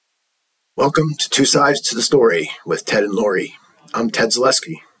Welcome to Two Sides to the Story with Ted and Lori. I'm Ted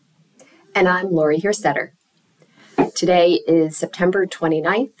Zaleski. And I'm Lori Hirstetter. Today is September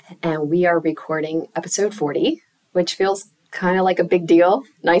 29th, and we are recording episode 40, which feels kind of like a big deal.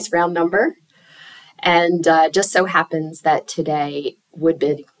 Nice round number. And just so happens that today would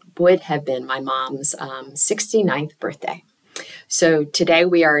have been my mom's 69th birthday. So today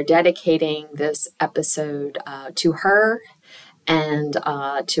we are dedicating this episode to her and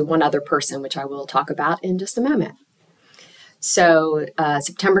to one other person, which I will talk about in just a moment. So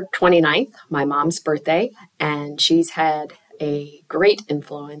September 29th, my mom's birthday, and she's had a great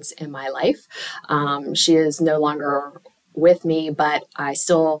influence in my life. She is no longer with me, but I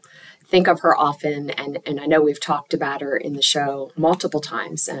still think of her often, and I know we've talked about her in the show multiple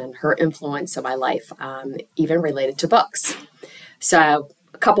times and her influence in my life, even related to books. So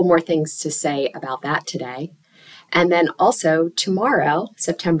a couple more things to say about that today. And then also tomorrow,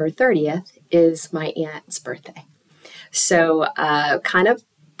 September 30th, is my aunt's birthday. So kind of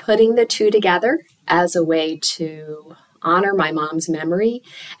putting the two together as a way to honor my mom's memory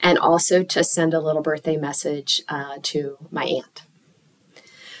and also to send a little birthday message to my aunt.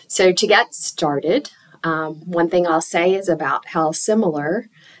 So to get started, one thing I'll say is about how similar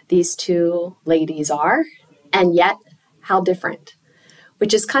these two ladies are and yet how different,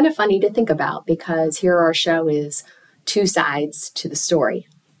 which is kind of funny to think about because here our show is two sides to the story.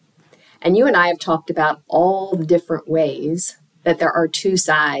 And you and I have talked about all the different ways that there are two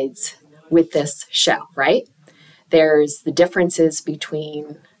sides with this show, right? There's the differences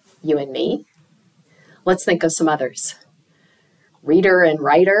between you and me. Let's think of some others. Reader and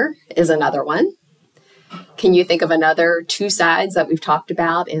writer is another one. Can you think of another two sides that we've talked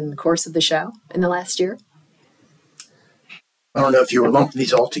about in the course of the show in the last year? I don't know if you were lumping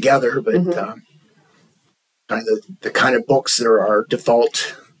these all together, but kind of the kind of books that are our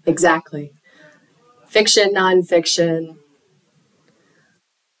default. Exactly. Fiction, nonfiction,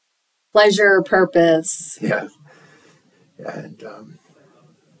 pleasure, purpose. Yeah. And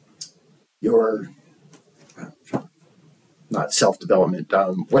your, not self-development.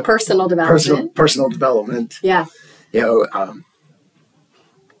 Personal development. Personal development. Yeah. You know,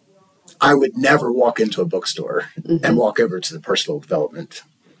 I would never walk into a bookstore and walk over to the personal development.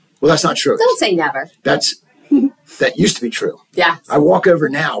 Well, that's not true. Don't say never. That used to be true. Yeah. I walk over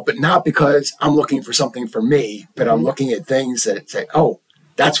now, but not because I'm looking for something for me, but I'm looking at things that say, oh,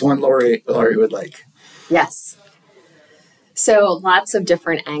 that's one Lori would like. Yes. So lots of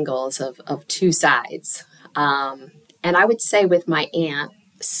different angles of two sides. And I would say with my aunt,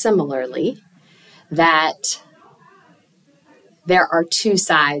 similarly, that there are two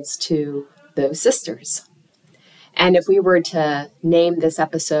sides to those sisters. And if we were to name this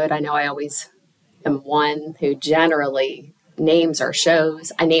episode, I know I always am one who generally names our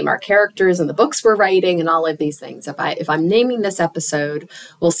shows. I name our characters and the books we're writing and all of these things. If I'm naming this episode,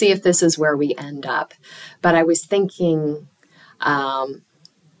 we'll see if this is where we end up. But I was thinking the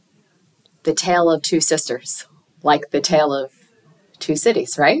tale of two sisters, like the tale of two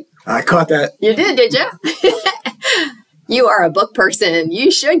cities, right? I caught that. You did you? You are a book person. You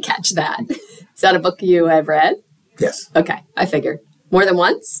should catch that. Is that a book you have read? Yes. Okay, I figured. More than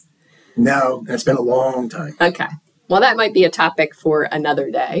once? No, it's been a long time. Okay. Well, that might be a topic for another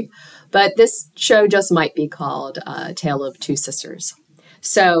day. But this show just might be called Tale of Two Sisters.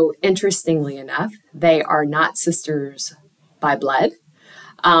 So, interestingly enough, they are not sisters by blood,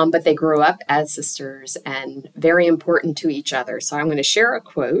 but they grew up as sisters and very important to each other. So I'm going to share a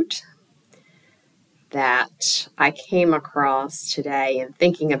quote that I came across today in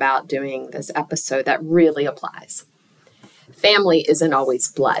thinking about doing this episode that really applies. Family isn't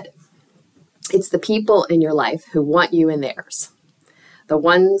always blood. It's the people in your life who want you in theirs. The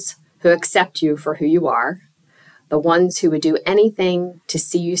ones who accept you for who you are. The ones who would do anything to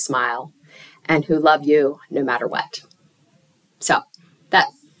see you smile and who love you no matter what. So that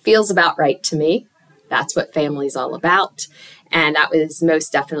feels about right to me. That's what family is all about. And that was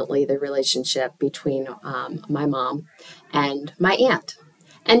most definitely the relationship between my mom and my aunt.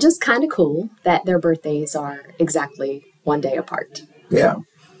 And just kind of cool that their birthdays are exactly one day apart. Yeah.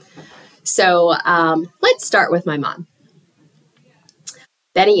 So let's start with my mom.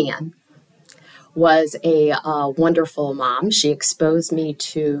 Betty Ann was a wonderful mom. She exposed me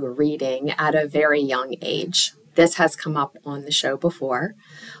to reading at a very young age. This has come up on the show before,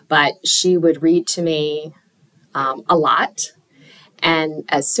 but she would read to me a lot. And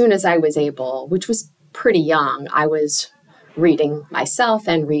as soon as I was able, which was pretty young, I was reading myself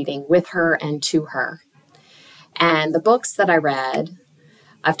and reading with her and to her. And the books that I read,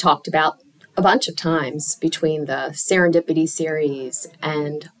 I've talked about a bunch of times between the Serendipity series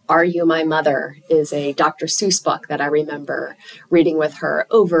and Are You My Mother is a Dr. Seuss book that I remember reading with her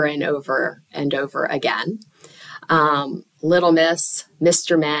over and over and over again. Little Miss,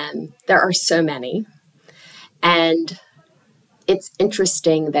 Mr. Man, there are so many. And it's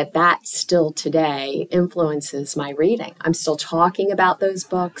interesting that still today influences my reading. I'm still talking about those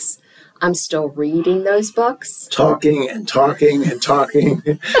books. I'm still reading those books. Talking and talking and talking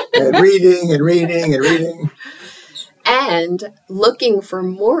and reading and reading and reading. And looking for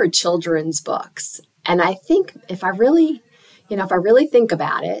more children's books. And I think if I really think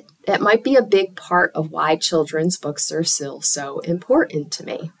about it, it might be a big part of why children's books are still so important to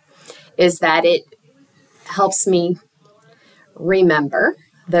me, is that it helps me remember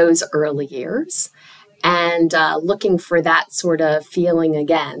those early years. And looking for that sort of feeling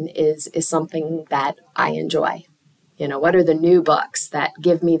again is something that I enjoy. What are the new books that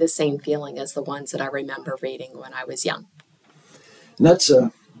give me the same feeling as the ones that I remember reading when I was young? And that's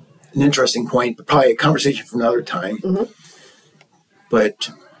an interesting point, but probably a conversation for another time. Mm-hmm. But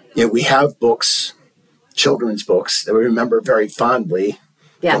we have books, children's books, that we remember very fondly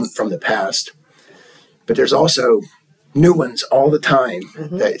from the past. But there's also new ones all the time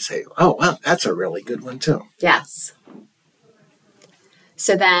that you say, oh, wow, that's a really good one too. Yes.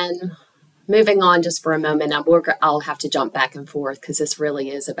 So then moving on just for a moment, I'll have to jump back and forth because this really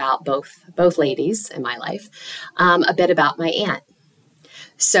is about both ladies in my life, a bit about my aunt.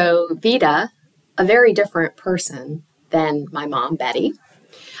 So Vida, a very different person than my mom, Betty.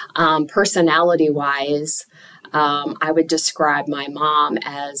 Personality-wise, I would describe my mom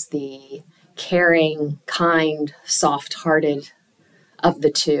as the caring, kind, soft-hearted of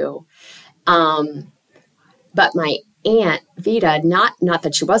the two. But my aunt, Vida, not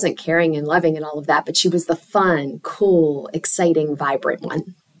that she wasn't caring and loving and all of that, but she was the fun, cool, exciting, vibrant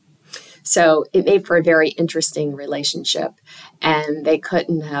one. So it made for a very interesting relationship, and they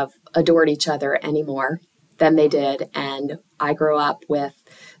couldn't have adored each other any more than they did. And I grew up with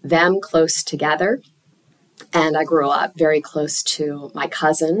them close together, and I grew up very close to my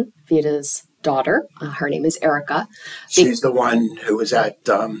cousin, Vida's daughter. Her name is Erica. She's the one who was at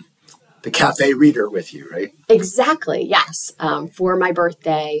the Cafe Reader with you, right? Exactly, yes. For my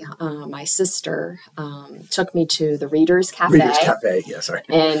birthday, my sister took me to the Reader's Cafe. Reader's Cafe, yes, sorry.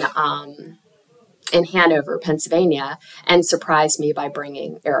 In Hanover, Pennsylvania, and surprised me by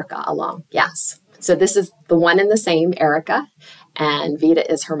bringing Erica along, yes. So this is the one and the same Erica, and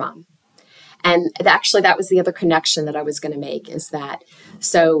Vida is her mom. And actually, that was the other connection that I was going to make is that,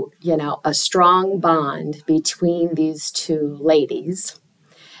 a strong bond between these two ladies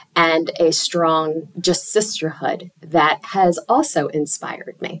and a strong just sisterhood that has also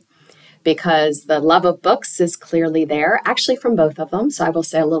inspired me because the love of books is clearly there, actually from both of them. So I will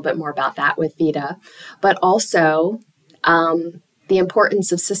say a little bit more about that with Vida, but also the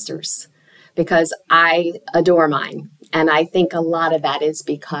importance of sisters because I adore mine. And I think a lot of that is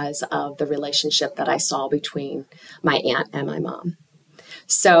because of the relationship that I saw between my aunt and my mom.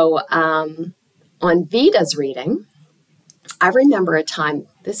 So on Vida's reading, I remember a time,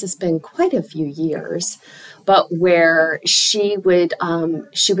 this has been quite a few years, but where she would, do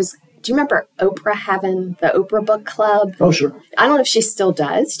you remember Oprah having the Oprah Book Club? Oh, sure. I don't know if she still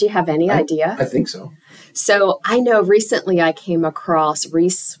does. Do you have any idea? I think so. So I know recently I came across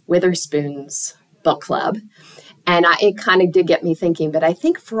Reese Witherspoon's book club, and it kind of did get me thinking, but I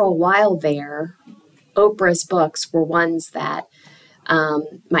think for a while there, Oprah's books were ones that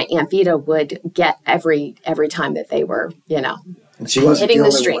my Aunt Vida would get every time that they were, and she wasn't hitting the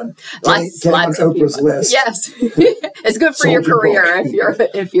only street. one. Lots on of Oprah's people. list. Yes, it's good for your career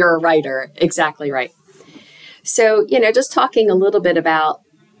if you're a writer. Exactly right. So just talking a little bit about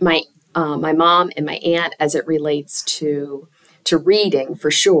my mom and my aunt as it relates to reading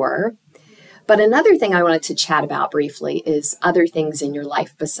for sure. But another thing I wanted to chat about briefly is other things in your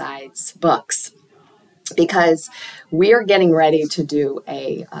life besides books. Because we are getting ready to do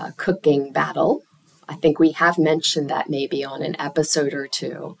a cooking battle. I think we have mentioned that maybe on an episode or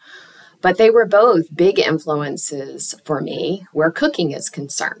two. But they were both big influences for me where cooking is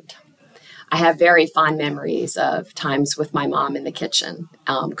concerned. I have very fond memories of times with my mom in the kitchen,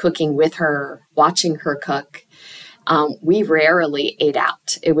 cooking with her, watching her cook. We rarely ate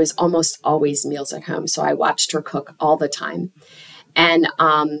out. It was almost always meals at home. So I watched her cook all the time. And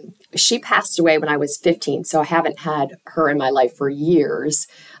she passed away when I was 15, so I haven't had her in my life for years.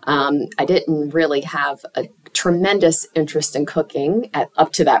 I didn't really have a tremendous interest in cooking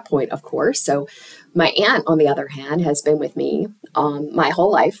up to that point, of course. So my aunt, on the other hand, has been with me my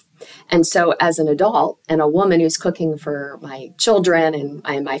whole life. And so as an adult and a woman who's cooking for my children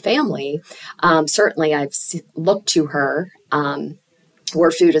and my family, certainly I've looked to her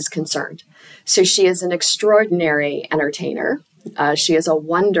where food is concerned. So she is an extraordinary entertainer. She is a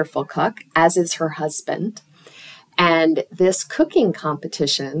wonderful cook, as is her husband. And this cooking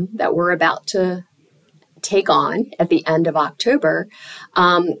competition that we're about to take on at the end of October,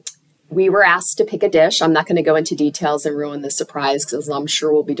 we were asked to pick a dish. I'm not going to go into details and ruin the surprise because I'm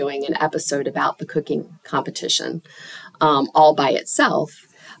sure we'll be doing an episode about the cooking competition all by itself.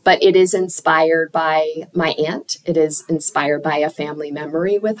 But it is inspired by my aunt. It is inspired by a family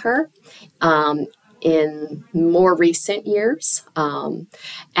memory with her in more recent years.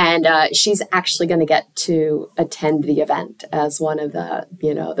 And she's actually going to get to attend the event as one of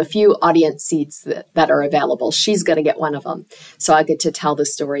the few audience seats that are available. She's going to get one of them. So I get to tell the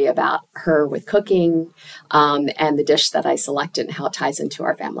story about her with cooking and the dish that I selected and how it ties into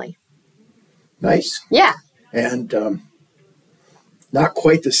our family. Nice. Yeah. And not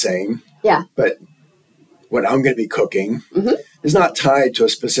quite the same. Yeah. But what I'm going to be cooking is not tied to a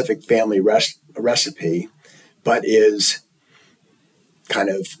specific family recipe, but is kind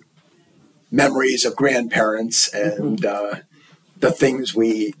of memories of grandparents and the things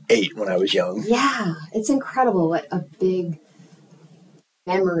we ate when I was young. Yeah, it's incredible what a big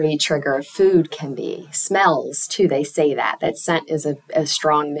memory trigger of food can be. Smells, too, they say that scent is a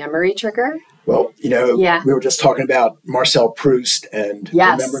strong memory trigger. Well, we were just talking about Marcel Proust and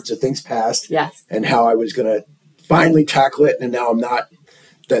remembrance of things past and how I was going to finally tackle it, and now I'm not.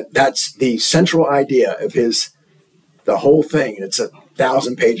 That's the central idea of the whole thing. It's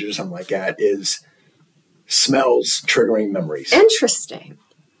 1,000 pages or something like that, is smells triggering memories. Interesting.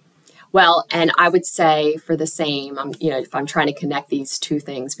 Well, and I would say for the same, if I'm trying to connect these two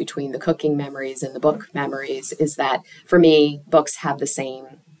things between the cooking memories and the book memories, is that for me, books have the same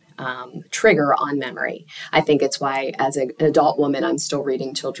trigger on memory. I think it's why, as an adult woman, I'm still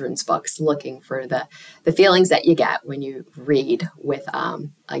reading children's books, looking for the feelings that you get when you read with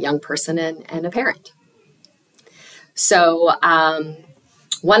a young person and a parent. So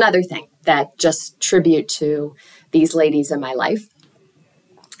one other thing that just tribute to these ladies in my life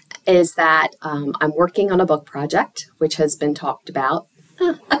is that I'm working on a book project, which has been talked about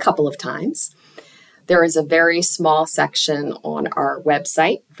a couple of times. There is a very small section on our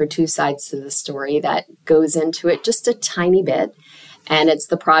website for Two Sides to the Story that goes into it just a tiny bit. And it's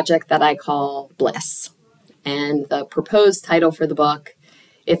the project that I call Bliss. And the proposed title for the book,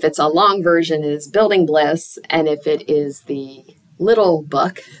 if it's a long version, is Building Bliss. And if it is the little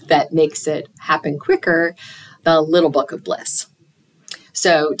book that makes it happen quicker, the Little Book of Bliss.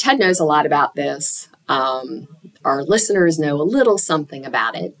 So Ted knows a lot about this. Our listeners know a little something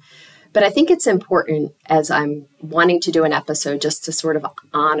about it. But I think it's important, as I'm wanting to do an episode just to sort of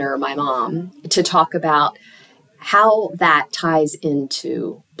honor my mom, to talk about how that ties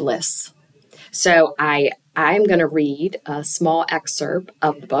into bliss. So I'm going to read a small excerpt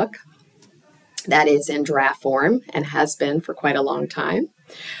of the book that is in draft form and has been for quite a long time.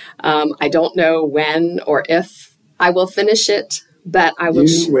 I don't know when or if I will finish it, but I will.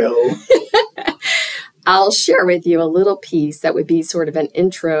 You will. I'll share with you a little piece that would be sort of an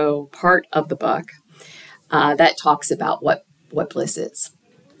intro part of the book that talks about what bliss is.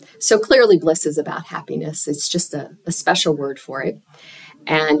 So clearly bliss is about happiness. It's just a special word for it.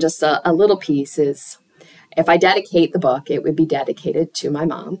 And just a little piece is, if I dedicate the book, it would be dedicated to my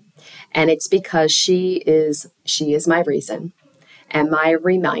mom. And it's because she is my reason and my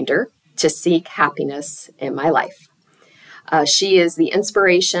reminder to seek happiness in my life. She is the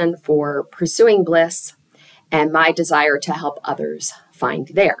inspiration for pursuing bliss and my desire to help others find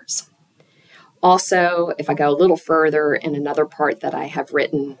theirs. Also, if I go a little further in another part that I have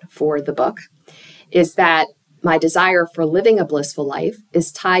written for the book, is that my desire for living a blissful life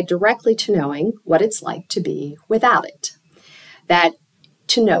is tied directly to knowing what it's like to be without it, that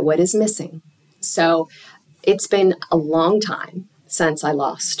to know what is missing. So it's been a long time since I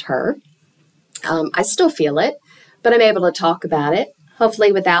lost her. I still feel it, but I'm able to talk about it,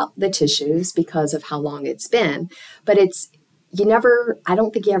 hopefully without the tissues because of how long it's been. But I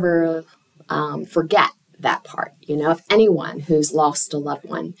don't think you ever forget that part. If anyone who's lost a loved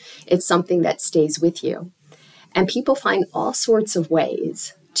one, it's something that stays with you. And people find all sorts of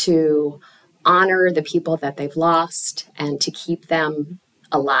ways to honor the people that they've lost and to keep them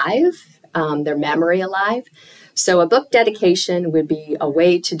alive, their memory alive. So a book dedication would be a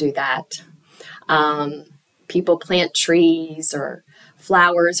way to do that. People plant trees or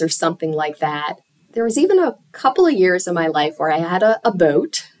flowers or something like that. There was even a couple of years in my life where I had a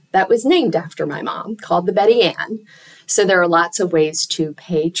boat that was named after my mom called the Betty Ann. So there are lots of ways to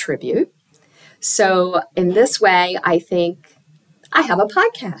pay tribute. So in this way, I think I have a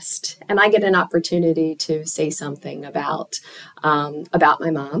podcast, and I get an opportunity to say something about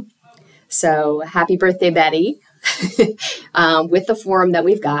my mom. So happy birthday, Betty, with the forum that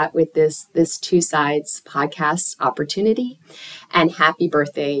we've got with this Two Sides podcast opportunity. And happy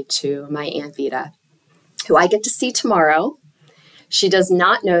birthday to my Aunt Vita, who I get to see tomorrow. She does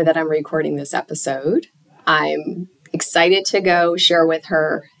not know that I'm recording this episode. I'm excited to go share with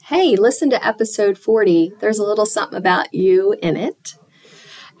her, hey, listen to episode 40. There's a little something about you in it.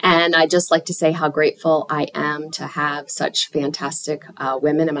 And I just like to say how grateful I am to have such fantastic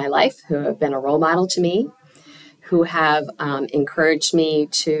women in my life who have been a role model to me, who have encouraged me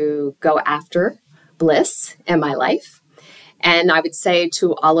to go after bliss in my life. And I would say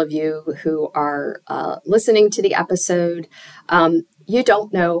to all of you who are listening to the episode, you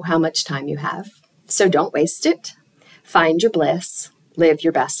don't know how much time you have, so don't waste it. Find your bliss, live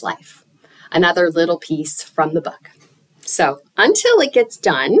your best life. Another little piece from the book. So until it gets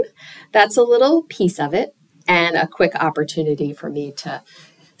done, that's a little piece of it and a quick opportunity for me to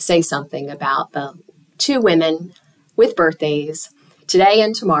say something about the two women with birthdays today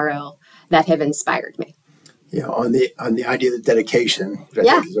and tomorrow that have inspired me. Yeah, on the idea of the dedication, which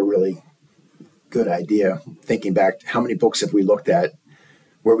I think is a really good idea. Thinking back, how many books have we looked at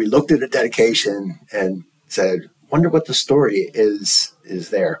where we looked at a dedication and said, wonder what the story is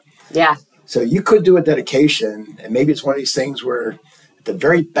there. Yeah. So you could do a dedication, and maybe it's one of these things where at the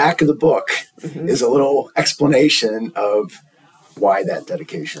very back of the book is a little explanation of why that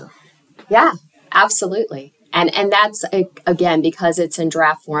dedication. Yeah, absolutely. And that's, again, because it's in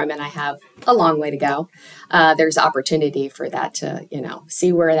draft form and I have a long way to go, there's opportunity for that to,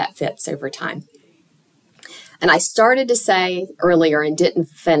 see where that fits over time. And I started to say earlier and didn't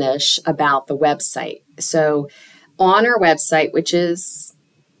finish about the website. So on our website, which is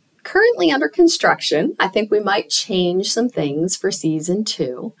currently under construction, I think we might change some things for season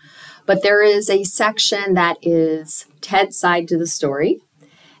 2, but there is a section that is Ted's side to the story.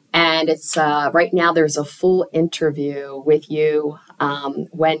 And it's right now there's a full interview with you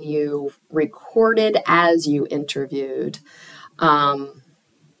when you recorded as you interviewed. The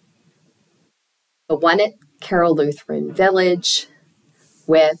one at Carroll Lutheran Village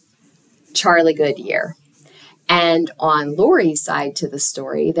with Charlie Goodyear. And on Lori's side to the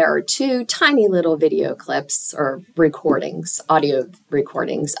story, there are 2 tiny little video clips or audio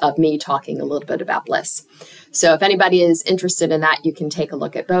recordings of me talking a little bit about Bliss. So if anybody is interested in that, you can take a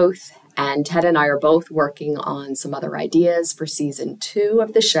look at both. And Ted and I are both working on some other ideas for season 2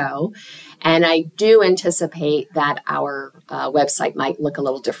 of the show. And I do anticipate that our website might look a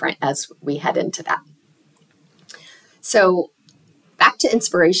little different as we head into that. So back to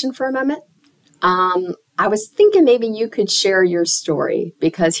inspiration for a moment. I was thinking maybe you could share your story,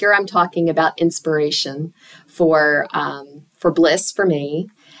 because here I'm talking about inspiration for Bliss for me,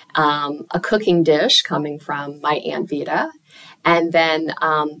 a cooking dish coming from my Aunt Vita, and then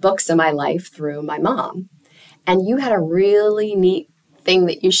books in my life through my mom. And you had a really neat thing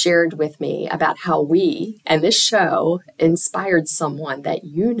that you shared with me about how we and this show inspired someone that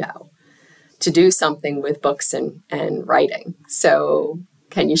you know to do something with books and writing. So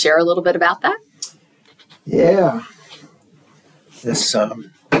can you share a little bit about that? Yeah. This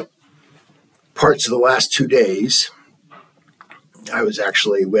parts of the last 2 days, I was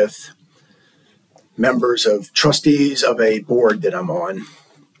actually with members of trustees of a board that I'm on.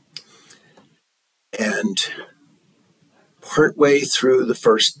 And partway through the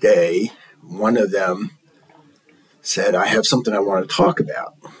first day, one of them said, I have something I want to talk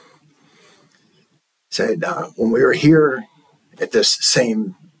about. Said, when we were here at this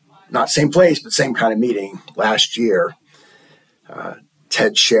not same place, but same kind of meeting last year,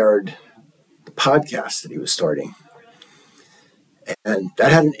 Ted shared the podcast that he was starting. And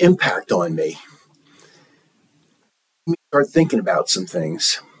that had an impact on me. I started thinking about some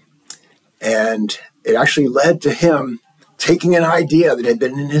things. And it actually led to him taking an idea that had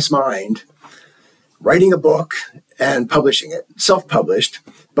been in his mind, writing a book and publishing it, self-published,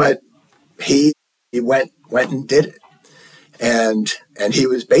 but he went and did it. And he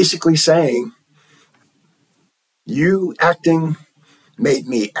was basically saying, you acting made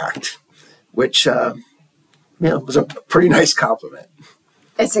me act, which was a pretty nice compliment.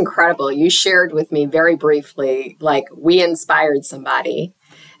 It's incredible. You shared with me very briefly, like, we inspired somebody.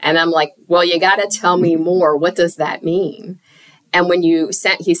 And I'm like, well, you got to tell me more. What does that mean? And when he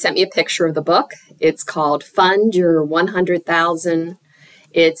sent me a picture of the book. It's called Fund Your 100,000.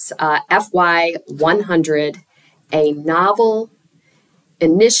 It's FY 100, a novel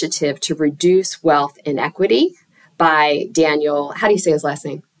initiative to reduce wealth inequity by Daniel. How do you say his last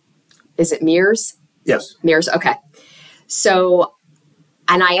name? Is it Mears? Yes. Mears. Okay. So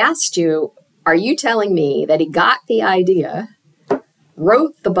And I asked you, are you telling me that he got the idea,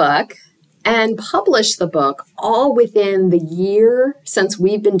 wrote the book, and published the book all within the year since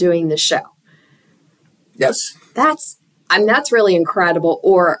we've been doing the show? Yes. That's really incredible,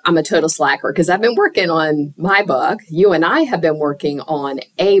 or I'm a total slacker because I've been working on my book. You and I have been working on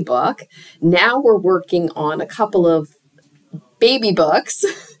a book. Now we're working on a couple of baby books,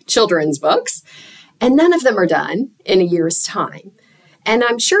 children's books, and none of them are done in a year's time. And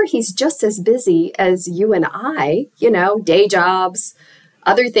I'm sure he's just as busy as you and I, day jobs,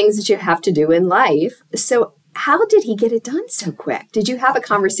 other things that you have to do in life. So how did he get it done so quick? Did you have a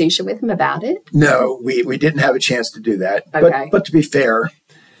conversation with him about it? No, we didn't have a chance to do that. Okay. But to be fair,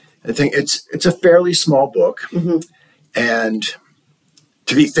 I think it's a fairly small book. Mm-hmm. And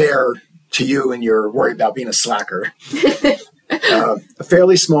to be fair to you and your worry about being a slacker, a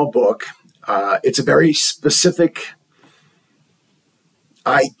fairly small book. It's a very specific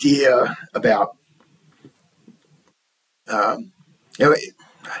idea about, how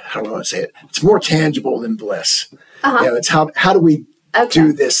do I want to say it? It's more tangible than Bliss. Uh-huh. It's how do we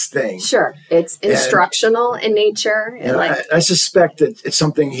do this thing? Sure. It's instructional in nature. And I suspect that it's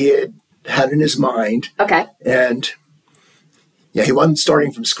something he had in his mind. Okay. And he wasn't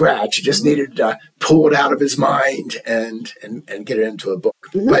starting from scratch. He just needed to pull it out of his mind and get it into a book.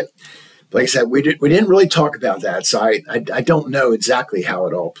 Mm-hmm. But like I said, we didn't really talk about that. So I don't know exactly how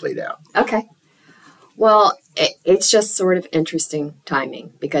it all played out. Okay. Well, it's just sort of interesting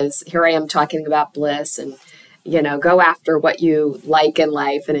timing because here I am talking about Bliss and, go after what you like in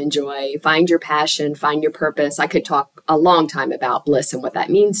life and enjoy, find your passion, find your purpose. I could talk a long time about Bliss and what that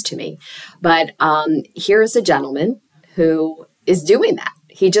means to me. But here's a gentleman who is doing that.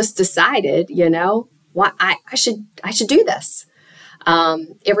 He just decided, what I should do this.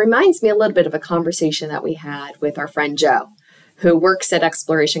 It reminds me a little bit of a conversation that we had with our friend Joe, who works at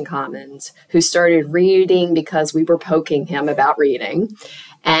Exploration Commons, who started reading because we were poking him about reading.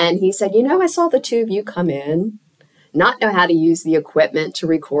 And he said, I saw the two of you come in, not know how to use the equipment to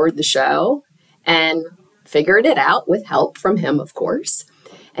record the show, and figured it out with help from him, of course.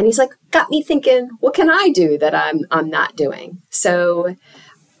 And he's like, got me thinking, what can I do that I'm not doing? So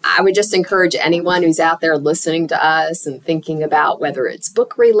I would just encourage anyone who's out there listening to us and thinking about whether it's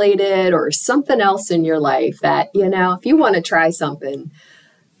book related or something else in your life that, if you want to try something,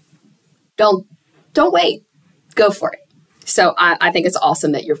 don't wait, go for it. So I think it's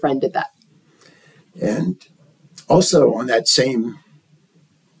awesome that your friend did that. And also on that same,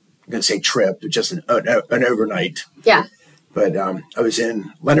 I'm going to say trip, just an overnight. Yeah. But I was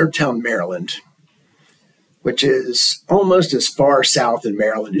in Leonardtown, Maryland, which is almost as far south in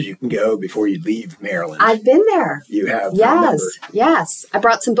Maryland as you can go before you leave Maryland. I've been there. You have? Yes. I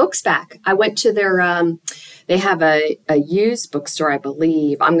brought some books back. I went to their, they have a used bookstore, I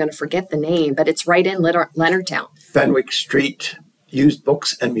believe. I'm going to forget the name, but it's right in Leonardtown. Fenwick Street, used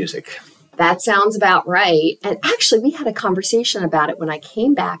books and music. That sounds about right. And actually, we had a conversation about it when I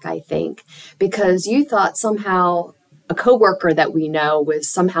came back, I think, because you thought somehow a coworker that we know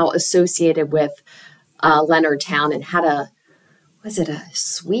was somehow associated with Leonardtown and had a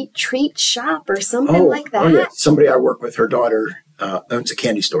sweet treat shop or something like that? Oh, yeah. Somebody I work with, her daughter owns a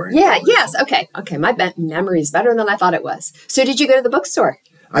candy store. Yes. Okay. My memory is better than I thought it was. So did you go to the bookstore?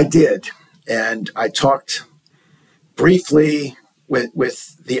 I did. And I talked briefly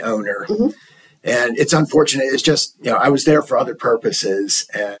with the owner. Mm-hmm. And it's unfortunate. It's just, I was there for other purposes.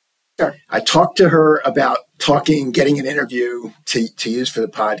 And sure. I talked to her about getting an interview to use for the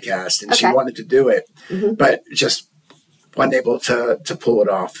podcast, and she wanted to do it, but just wasn't able to pull it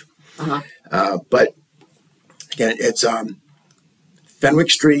off. Uh-huh. But again, it's Fenwick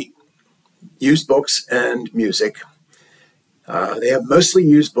Street, used books and music. They have mostly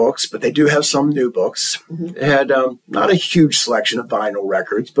used books, but they do have some new books. Mm-hmm. They had not a huge selection of vinyl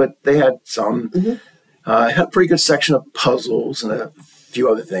records, but they had some. Mm-hmm. Had a pretty good section of puzzles and a few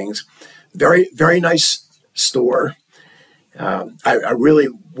other things. Very, very nice store. I really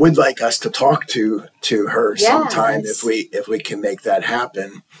would like us to talk to her sometime if we can make that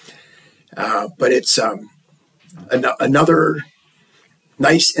happen. But it's another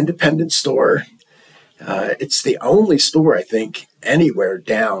nice independent store. It's the only store, I think, anywhere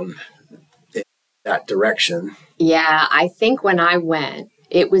down in that direction. Yeah, I think when I went,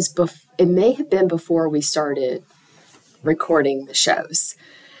 it may have been before we started recording the shows.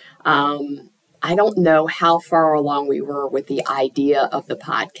 I don't know how far along we were with the idea of the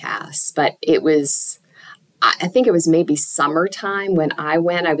podcast, but I think it was maybe summertime when I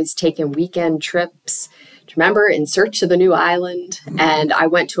went. I was taking weekend trips, remember, in search of the new island. And I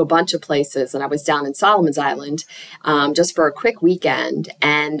went to a bunch of places, and I was down in Solomon's Island just for a quick weekend.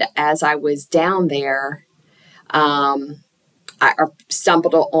 And as I was down there, I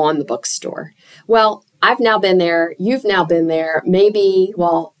stumbled on the bookstore. Well, I've now been there. You've now been there. Maybe,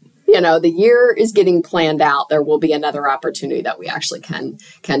 the year is getting planned out. There will be another opportunity that we actually can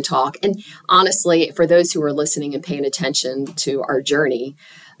talk. And honestly, for those who are listening and paying attention to our journey,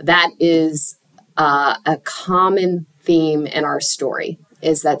 that is a common theme in our story,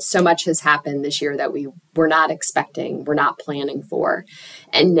 is that so much has happened this year that we were not expecting, we're not planning for.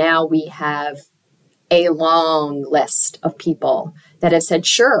 And now we have a long list of people that have said,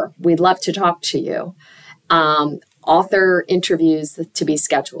 sure, we'd love to talk to you. Author interviews to be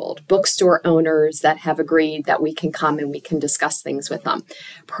scheduled, bookstore owners that have agreed that we can come and we can discuss things with them,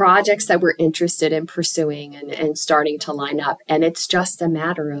 projects that we're interested in pursuing and starting to line up. And it's just a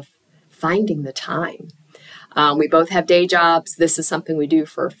matter of finding the time. We both have day jobs. This is something we do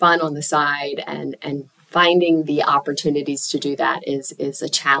for fun on the side, and finding the opportunities to do that is a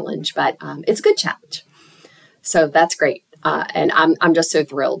challenge, but it's a good challenge. So that's great. And I'm just so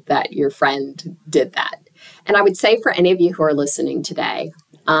thrilled that your friend did that. And I would say for any of you who are listening today,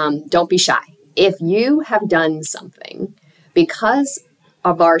 don't be shy. If you have done something because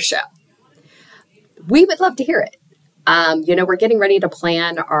of our show, we would love to hear it. We're getting ready to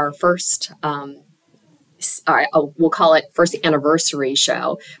plan our first, we'll call it first anniversary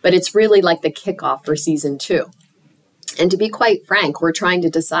show, but it's really like the kickoff for season 2. And to be quite frank, we're trying to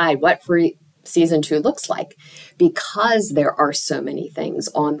decide what season 2 looks like, because there are so many things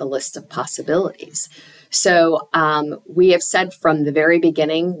on the list of possibilities. So we have said from the very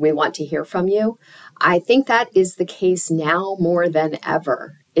beginning, we want to hear from you. I think that is the case now more than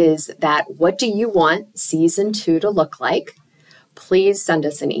ever, is that what do you want season 2 to look like? Please send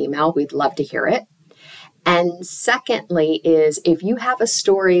us an email. We'd love to hear it. And secondly is, if you have a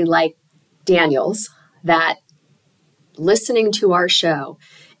story like Daniel's that listening to our show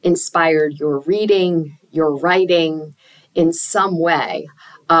inspired your reading, your writing in some way,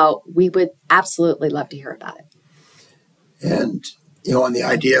 we would absolutely love to hear about it. And, on the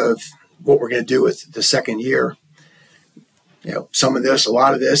idea of what we're going to do with the second year, some of this, a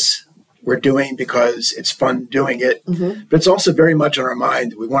lot of this, we're doing because it's fun doing it. Mm-hmm. But it's also very much on our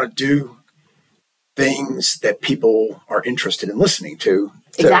mind. We want to do things that people are interested in listening to.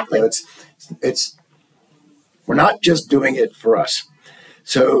 Exactly. So, we're not just doing it for us.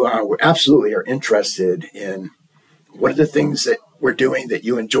 So we absolutely are interested in what are the things that we're doing that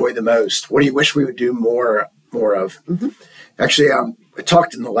you enjoy the most? What do you wish we would do more of? Mm-hmm. Actually, I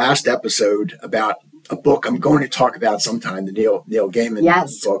talked in the last episode about a book I'm going to talk about sometime, the Neil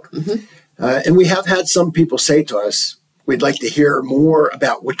Gaiman book. Mm-hmm. And we have had some people say to us, we'd like to hear more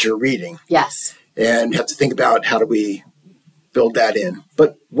about what you're reading. Yes. And have to think about how do we build that in.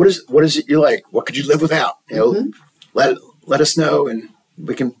 But what is it you like? What could you live without? Let us know, and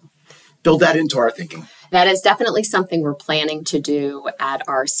we can build that into our thinking. That is definitely something we're planning to do at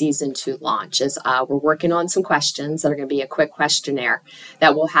our season 2 launch. Is we're working on some questions that are going to be a quick questionnaire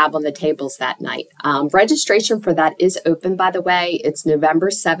that we'll have on the tables that night. Registration for that is open, by the way. It's November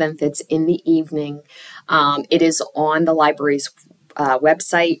 7th. It's in the evening. It is on the library's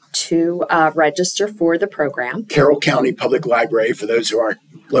website to register for the program. Carroll County Public Library, for those who aren't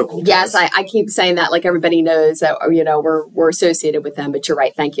local. Yes, I keep saying that like everybody knows that, we're associated with them, but you're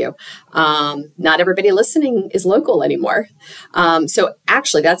right. Thank you. Not everybody listening is local anymore. So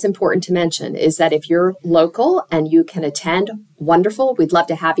actually, that's important to mention, is that if you're local and you can attend, wonderful. We'd love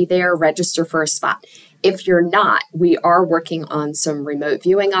to have you there. Register for a spot. If you're not, we are working on some remote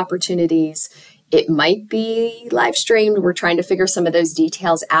viewing opportunities. It might be live streamed. We're trying to figure some of those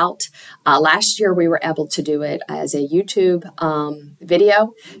details out. Last year, we were able to do it as a YouTube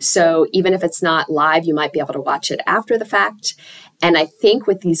video. So even if it's not live, you might be able to watch it after the fact. And I think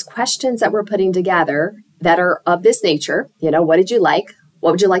with these questions that we're putting together that are of this nature, what did you like?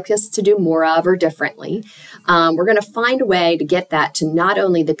 What would you like us to do more of or differently? We're going to find a way to get that to not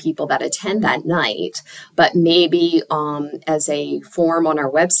only the people that attend that night, but maybe as a form on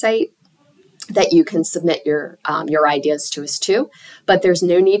our website that you can submit your ideas to us too. But there's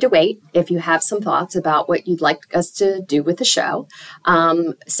no need to wait. If you have some thoughts about what you'd like us to do with the show,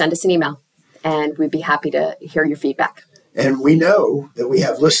 send us an email and we'd be happy to hear your feedback. And we know that we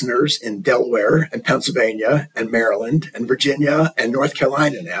have listeners in Delaware and Pennsylvania and Maryland and Virginia and North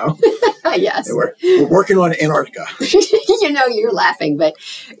Carolina now. Yes. And we're working on Antarctica. You're laughing, but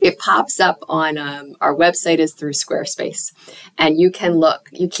it pops up on our website is through Squarespace. And you can look.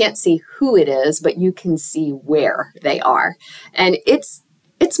 You can't see who it is, but you can see where they are. And it's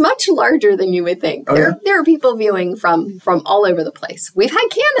much larger than you would think. Oh, there are people viewing from all over the place. We've had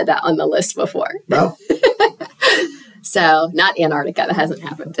Canada on the list before. Well. So not Antarctica. That hasn't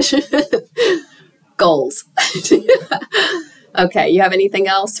happened. Goals. Okay. You have anything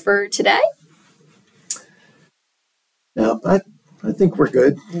else for today? No, I think we're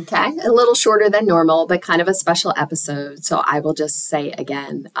good. Okay. A little shorter than normal, but kind of a special episode. So I will just say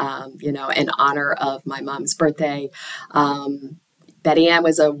again, in honor of my mom's birthday, Betty Ann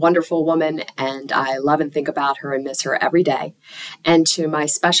was a wonderful woman, and I love and think about her and miss her every day. And to my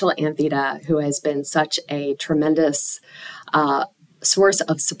special Aunt Vita, who has been such a tremendous source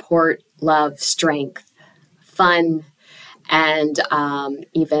of support, love, strength, fun, and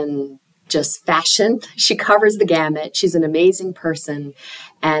even just fashion. She covers the gamut. She's an amazing person,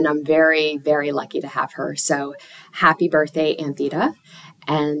 and I'm very, very lucky to have her. So happy birthday, Aunt Vita.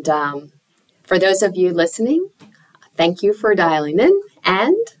 And for those of you listening, thank you for dialing in,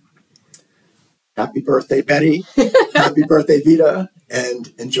 and happy birthday, Betty. Happy birthday, Vita,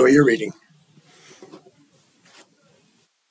 and enjoy your reading.